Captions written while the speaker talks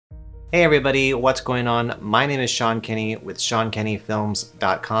Hey everybody, what's going on? My name is Sean Kenney with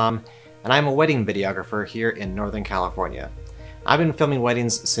SeanKenneyFilms.com, and I'm a wedding videographer here in Northern California. I've been filming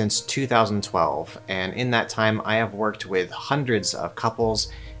weddings since 2012, and in that time I have worked with hundreds of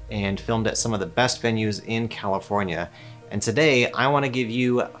couples and filmed at some of the best venues in California. And today I want to give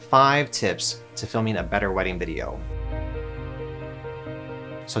you 5 tips to filming a better wedding video.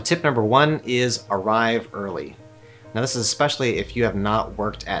 So tip number 1 is arrive early. Now this is especially if you have not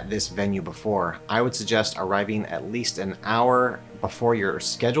worked at this venue before. I would suggest arriving at least an hour before you're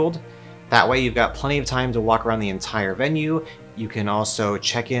scheduled. That way you've got plenty of time to walk around the entire venue. You can also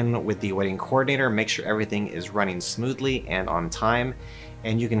check in with the wedding coordinator, make sure everything is running smoothly and on time,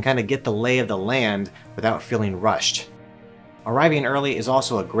 and you can kind of get the lay of the land without feeling rushed. Arriving early is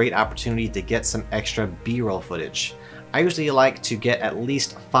also a great opportunity to get some extra B-roll footage. I usually like to get at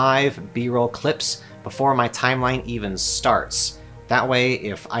least 5 B-roll clips before my timeline even starts. That way,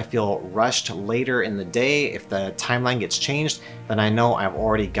 if I feel rushed later in the day, if the timeline gets changed, then I know I've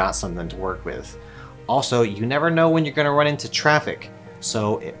already got something to work with. Also, you never know when you're going to run into traffic,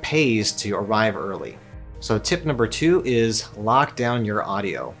 so it pays to arrive early. So tip number 2 is lock down your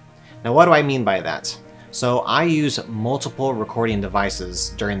audio. Now what do I mean by that? So I use multiple recording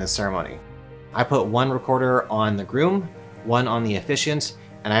devices during the ceremony. I put one recorder on the groom, one on the officiant,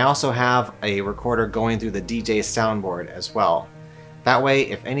 and I also have a recorder going through the DJ soundboard as well. That way,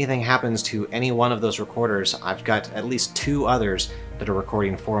 if anything happens to any one of those recorders, I've got at least 2 others that are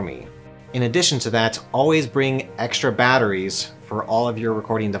recording for me. In addition to that, always bring extra batteries for all of your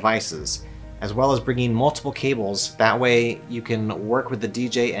recording devices, as well as bringing multiple cables. That way you can work with the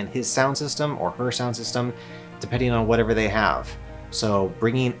DJ and his sound system or her sound system, depending on whatever they have. So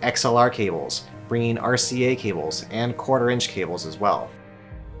bringing XLR cables, bringing RCA cables, and 1/4 inch cables as well.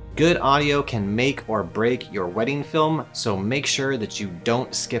 Good audio can make or break your wedding film, so make sure that you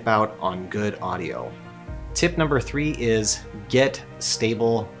don't skip out on good audio. Tip number 3 is get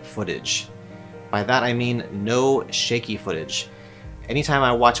stable footage. By that I mean no shaky footage. Anytime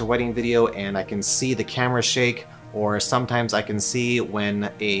I watch a wedding video and I can see the camera shake, or sometimes I can see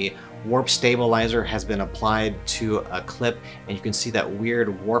when a warp stabilizer has been applied to a clip and you can see that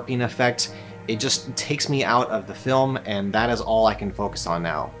weird warping effect, it just takes me out of the film, and that is all I can focus on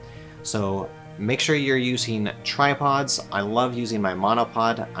now. So make sure you're using tripods. I love using my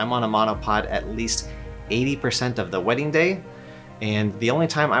monopod. I'm on a monopod at least 80% of the wedding day, and the only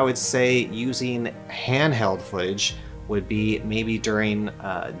time I would say using handheld footage would be maybe during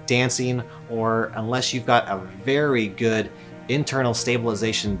dancing, or unless you've got a very good internal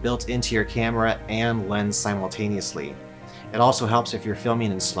stabilization built into your camera and lens simultaneously. It also helps if you're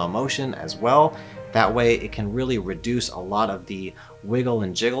filming in slow motion as well. That way it can really reduce a lot of the wiggle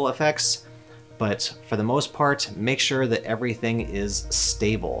and jiggle effects. But for the most part, make sure that everything is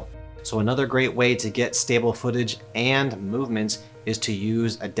stable. So another great way to get stable footage and movement is to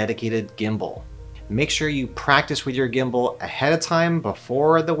use a dedicated gimbal. Make sure you practice with your gimbal ahead of time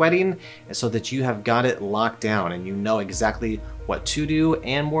before the wedding so that you have got it locked down and you know exactly what to do,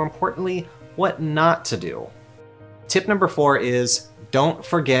 and more importantly, what not to do. Tip number 4 is don't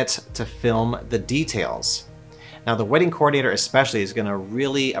forget to film the details. Now the wedding coordinator especially is going to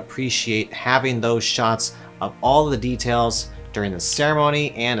really appreciate having those shots of all the details during the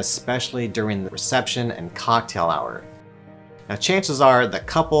ceremony, and especially during the reception and cocktail hour. Now chances are the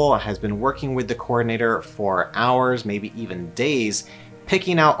couple has been working with the coordinator for hours, maybe even days,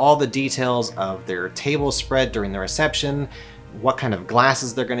 picking out all the details of their table spread during the reception, what kind of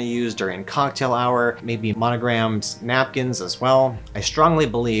glasses they're going to use during cocktail hour, maybe monogrammed napkins as well. I strongly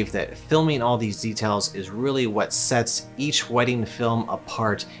believe that filming all these details is really what sets each wedding film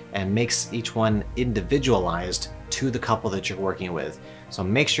apart and makes each one individualized to the couple that you're working with. So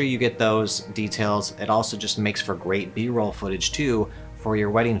make sure you get those details. It also just makes for great B-roll footage too for your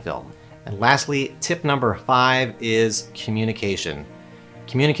wedding film. And lastly, tip number 5 is communication.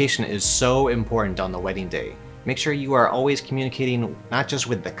 Communication is so important on the wedding day. Make sure you are always communicating not just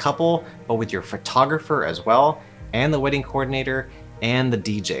with the couple, but with your photographer as well, and the wedding coordinator, and the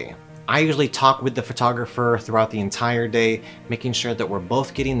DJ. I usually talk with the photographer throughout the entire day, making sure that we're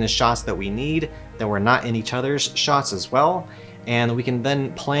both getting the shots that we need, that we're not in each other's shots as well, and we can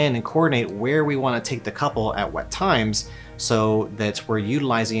then plan and coordinate where we want to take the couple at what times so that we're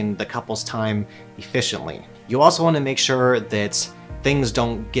utilizing the couple's time efficiently. You also want to make sure that things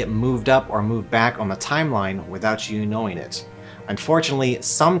don't get moved up or moved back on the timeline without you knowing it. Unfortunately,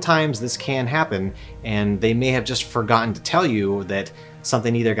 sometimes this can happen, and they may have just forgotten to tell you that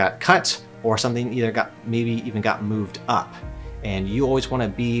something either got cut or something maybe even got moved up. And you always want to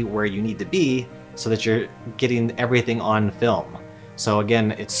be where you need to be so that you're getting everything on film. So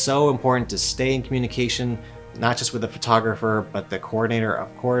again, it's so important to stay in communication, not just with the photographer, but the coordinator,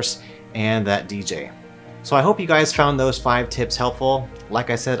 of course, and that DJ. So I hope you guys found those 5 tips helpful. Like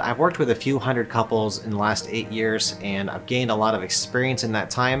I said, I've worked with a few hundred couples in the last 8 years, and I've gained a lot of experience in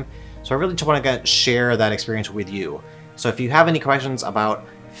that time. So I really just want to share that experience with you. So if you have any questions about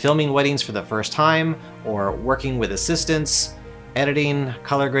filming weddings for the first time, or working with assistants, editing,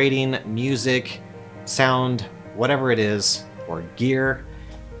 color grading, music, sound, whatever it is, or gear,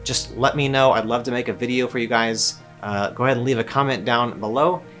 just let me know. I'd love to make a video for you guys. Go ahead and leave a comment down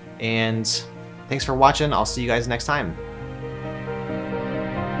below, and thanks for watching. I'll see you guys next time.